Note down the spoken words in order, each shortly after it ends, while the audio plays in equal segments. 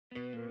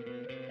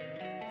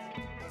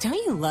Don't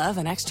you love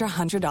an extra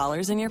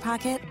 $100 in your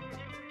pocket?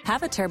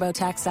 Have a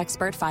TurboTax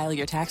expert file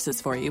your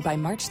taxes for you by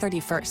March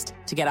 31st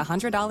to get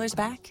 $100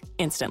 back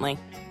instantly.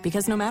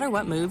 Because no matter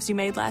what moves you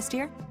made last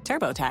year,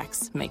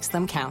 TurboTax makes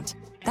them count.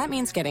 That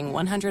means getting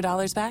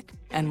 $100 back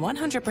and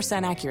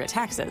 100% accurate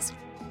taxes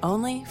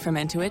only from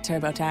Intuit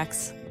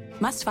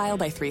TurboTax. Must file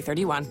by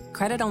 3/31.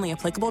 Credit only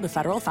applicable to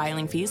federal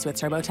filing fees with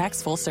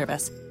TurboTax full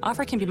service.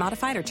 Offer can be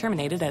modified or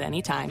terminated at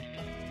any time.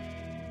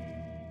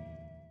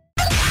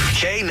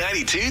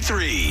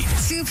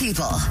 K92-3. Two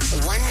people,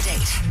 one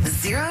date,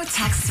 zero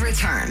texts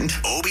returned.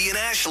 Obie and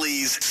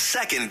Ashley's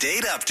second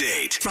date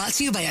update. Brought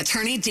to you by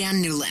attorney Dan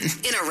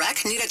Newlin. In a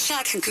wreck, need a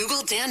check,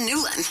 Google Dan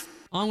Newlin.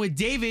 On with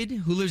David,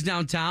 who lives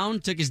downtown,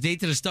 took his date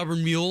to the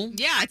Stubborn Mule.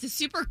 Yeah, it's a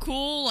super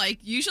cool,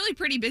 usually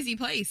pretty busy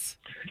place.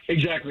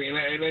 Exactly, and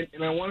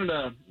I wanted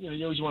to,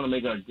 you always want to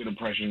make a good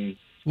impression.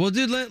 Well,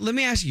 dude, let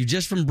me ask you,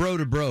 just from bro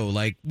to bro,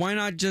 why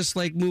not just,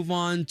 move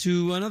on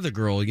to another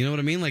girl? You know what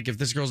I mean? If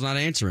this girl's not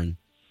answering.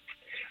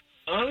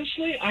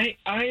 Honestly,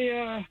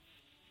 I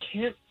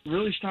can't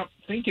really stop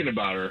thinking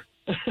about her.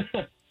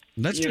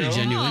 That's pretty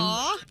genuine.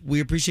 Aww. We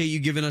appreciate you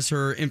giving us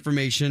her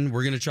information.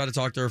 We're going to try to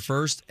talk to her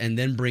first and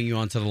then bring you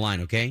onto the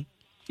line, okay?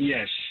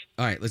 Yes.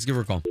 All right, let's give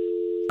her a call.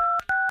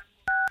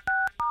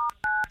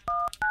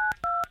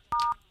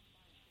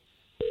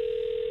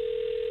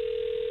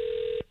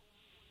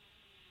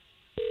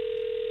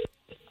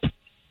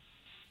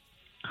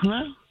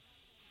 Hello?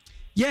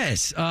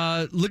 Yes,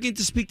 looking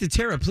to speak to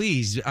Tara,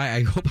 please.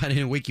 I hope I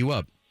didn't wake you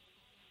up.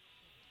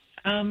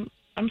 I'm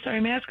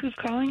sorry, may I ask who's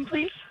calling,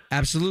 please?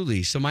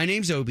 Absolutely. So my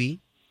name's Obie,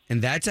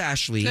 and that's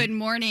Ashley. Good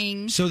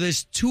morning. So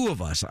there's two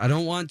of us. I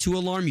don't want to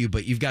alarm you,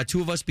 but you've got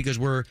two of us because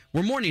we're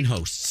morning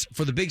hosts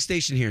for the big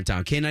station here in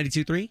town,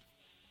 K92.3.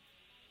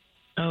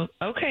 Oh,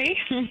 okay.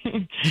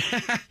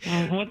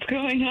 What's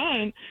going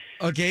on?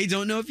 Okay,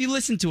 don't know if you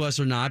listen to us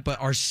or not,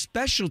 but our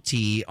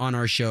specialty on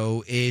our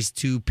show is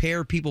to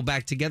pair people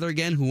back together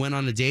again who went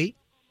on a date.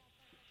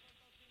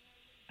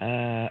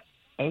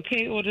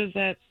 Okay, what does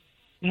that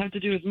have to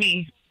do with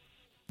me?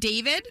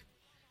 David,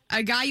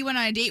 a guy you went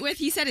on a date with,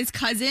 he said his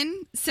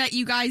cousin set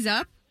you guys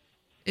up.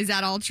 Is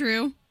that all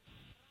true?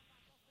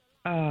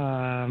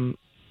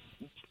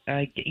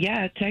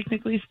 Yeah,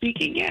 technically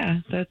speaking, yeah,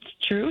 that's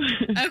true.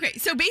 Okay,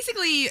 so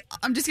basically,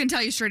 I'm just going to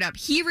tell you straight up.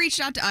 He reached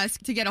out to us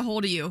to get a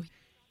hold of you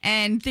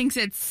and thinks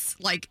it's,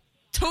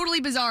 totally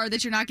bizarre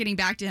that you're not getting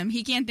back to him.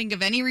 He can't think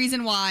of any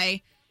reason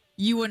why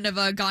you wouldn't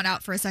have gone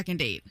out for a second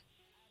date.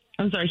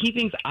 I'm sorry, he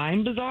thinks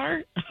I'm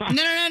bizarre?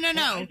 No.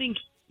 Well, I think...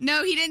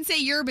 No, he didn't say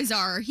you're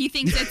bizarre. He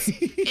thinks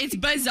it's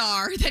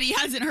bizarre that he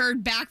hasn't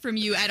heard back from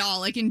you at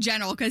all, in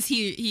general, because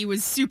he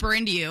was super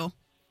into you.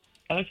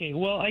 Okay,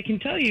 well, I can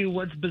tell you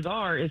what's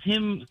bizarre is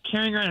him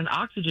carrying around an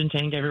oxygen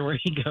tank everywhere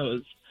he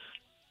goes.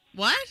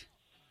 What?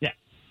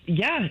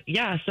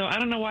 Yeah. So I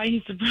don't know why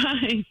he's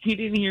surprised he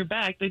didn't hear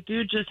back. The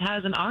dude just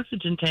has an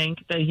oxygen tank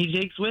that he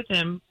takes with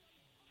him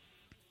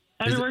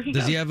everywhere he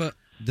goes.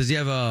 Does he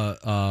have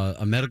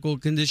a medical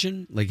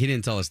condition? He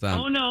didn't tell us that.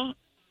 Oh, no.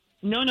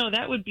 No,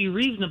 that would be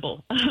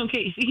reasonable.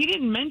 Okay, so he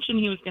didn't mention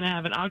he was going to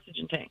have an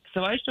oxygen tank.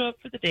 So I show up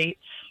for the date,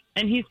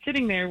 and he's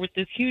sitting there with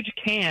this huge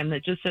can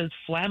that just says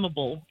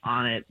flammable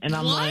on it. And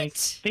I'm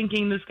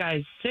thinking this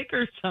guy's sick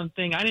or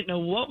something. I didn't know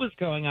what was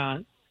going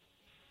on.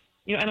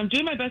 And I'm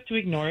doing my best to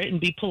ignore it and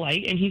be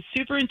polite. And he's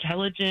super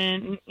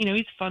intelligent. And,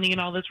 he's funny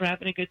and all this. We're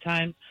having a good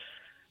time.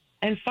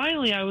 And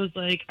finally, I was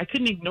like, I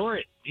couldn't ignore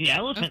it, the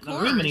elephant in the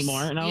room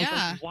anymore. And I was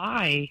like,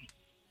 why?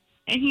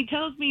 And he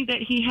tells me that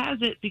he has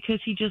it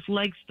because he just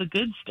likes the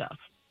good stuff.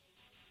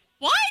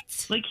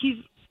 What?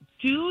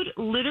 Dude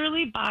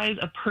literally buys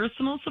a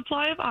personal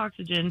supply of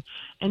oxygen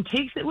and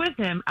takes it with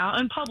him out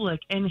in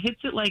public and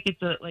hits it like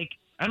it's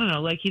I don't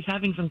know, like he's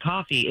having some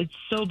coffee. It's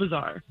so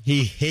bizarre.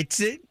 He hits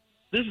it?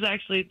 This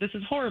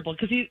is horrible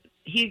because he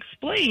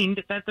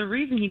explained that the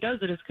reason he does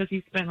it is because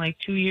he spent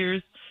 2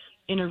 years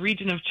in a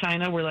region of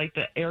China where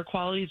the air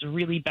quality is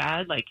really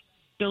bad,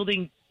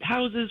 building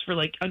houses for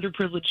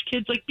underprivileged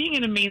kids, being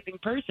an amazing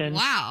person.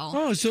 Wow.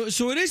 Oh,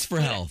 so it is for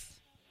health.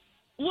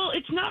 Well,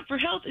 it's not for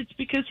health. It's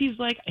because he's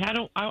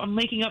I'm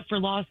making up for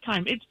lost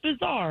time. It's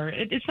bizarre.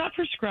 It's not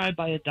prescribed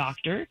by a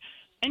doctor,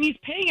 and he's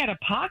paying out of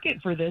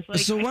pocket for this. I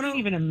can't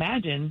even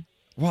imagine.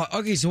 Well,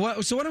 okay, so why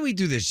don't we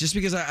do this? Just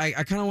because I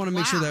kind of want to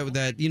make sure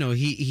that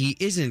he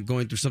isn't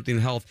going through something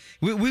in health.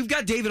 We've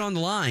got David on the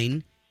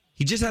line.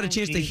 He just had a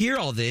chance to hear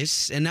all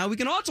this, and now we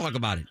can all talk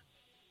about it.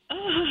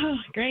 Oh,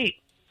 great.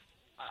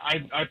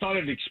 I thought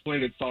I'd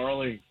explained it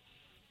thoroughly.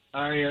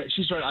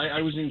 She's right.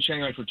 I was in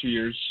Shanghai for 2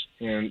 years,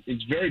 and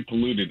it's very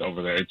polluted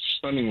over there. It's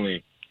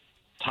stunningly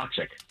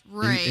toxic.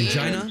 Right. In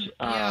China?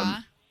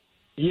 Yeah.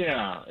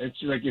 Yeah,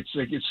 it's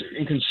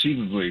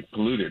inconceivably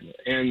polluted.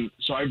 And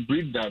so I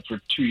breathed that for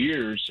 2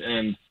 years,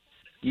 and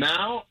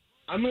now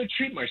I'm going to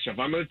treat myself.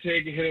 I'm going to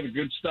take a hit of the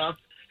good stuff.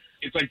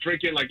 It's like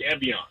drinking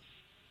Evian.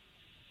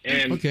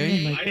 And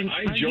okay.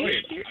 I enjoy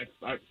it.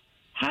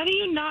 How do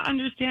you not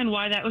understand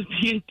why that would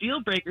be a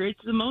deal breaker? It's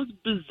the most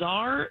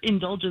bizarre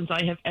indulgence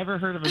I have ever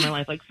heard of in my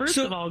life. Like, first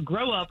of all,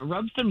 grow up,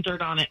 rub some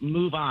dirt on it, and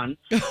move on.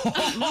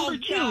 Number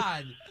two,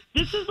 God.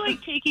 this is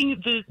like taking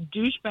the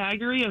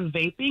douchebaggery of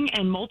vaping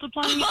and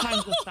multiplying it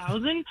times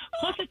 1,000.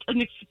 Plus, it's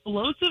an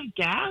explosive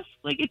gas.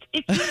 Like,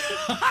 it's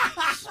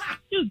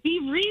just be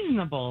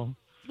reasonable.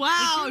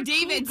 Wow, Like, you're a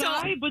David. cool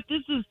guy, but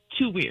this is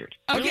too weird.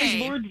 Okay. You're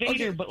like Lord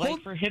Vader, but hold-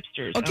 like for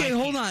hipsters. Okay,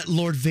 hold on,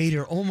 Lord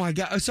Vader. Oh my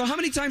God. So how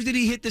many times did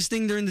he hit this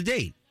thing during the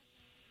date?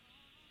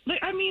 Like,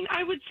 I mean,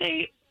 I would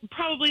say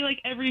probably like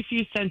every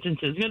few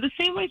sentences. You know, the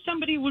same way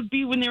somebody would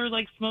be when they were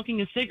like smoking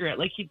a cigarette.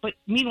 Like, but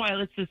meanwhile,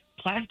 it's this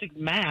plastic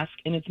mask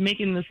and it's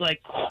making this like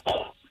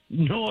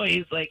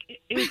noise. Like,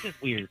 it was just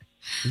weird.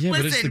 Yeah,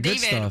 but it's the Listen, good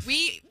David, stuff.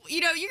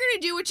 you're going to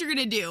do what you're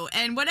going to do.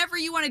 And whatever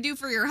you want to do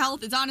for your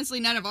health is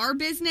honestly none of our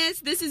business.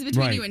 This is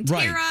between Right, you and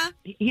right. Tara.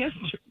 He has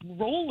to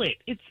roll it.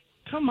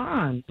 Come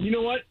on. You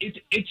know what?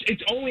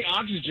 It's only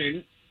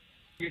oxygen.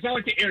 It's not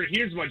like the air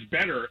here is much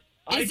better.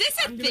 Is this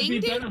a I'm gonna thing, be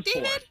better for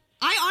David? it.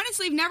 I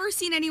honestly have never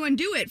seen anyone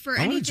do it for I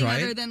wanna anything try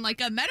other it. than like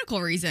a medical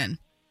reason.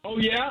 Oh,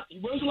 yeah?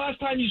 When was the last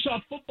time you saw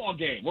a football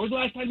game? When was the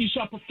last time you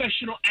saw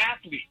professional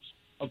athletes?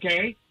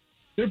 Okay?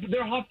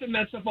 They're huffing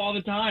that stuff all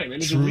the time,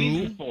 and there's a True.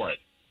 reason for it.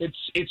 It's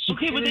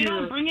Okay, but they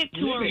don't superior bring it to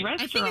living. a I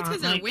restaurant. think it's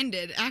because they're like,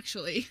 winded,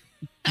 actually.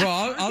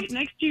 Bro, park it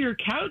next to your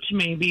couch,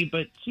 maybe,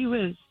 but gee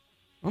whiz.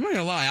 I'm not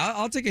gonna lie.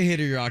 I'll take a hit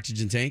of your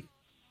oxygen tank.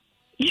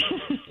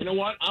 You know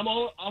what? I'm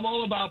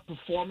all about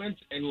performance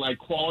and like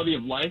quality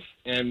of life.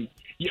 And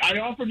I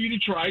offered you to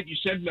try it. You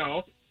said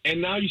no,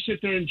 and now you sit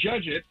there and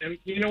judge it. And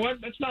you know what?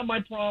 That's not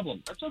my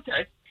problem. That's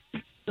okay.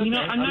 You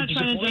know, Okay, I'm not trying to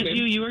judge disappointed.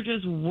 you. You are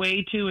just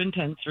way too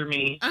intense for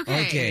me.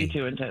 Okay. Way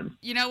too intense.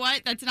 You know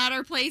what? That's not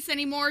our place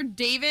anymore.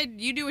 David,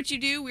 you do what you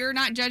do. We're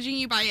not judging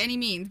you by any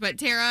means. But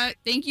Tara,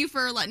 thank you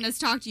for letting us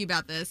talk to you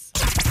about this.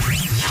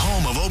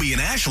 Home of Obie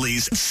and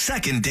Ashley's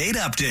second date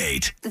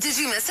update. Did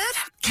you miss it?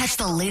 Catch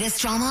the latest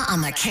drama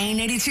on the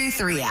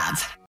K82-3 app.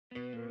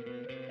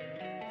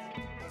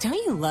 Don't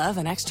you love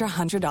an extra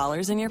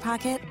 $100 in your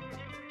pocket?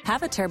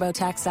 Have a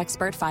TurboTax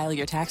expert file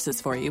your taxes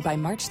for you by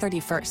March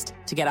 31st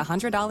to get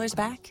 $100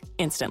 back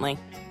instantly.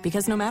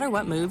 Because no matter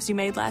what moves you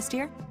made last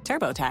year,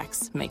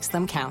 TurboTax makes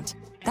them count.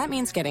 That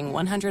means getting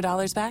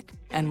 $100 back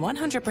and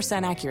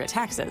 100% accurate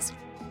taxes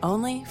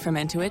only from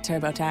Intuit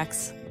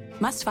TurboTax.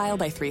 Must file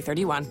by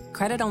 3/31.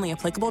 Credit only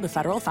applicable to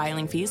federal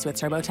filing fees with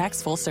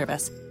TurboTax full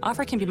service.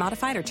 Offer can be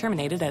modified or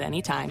terminated at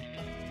any time.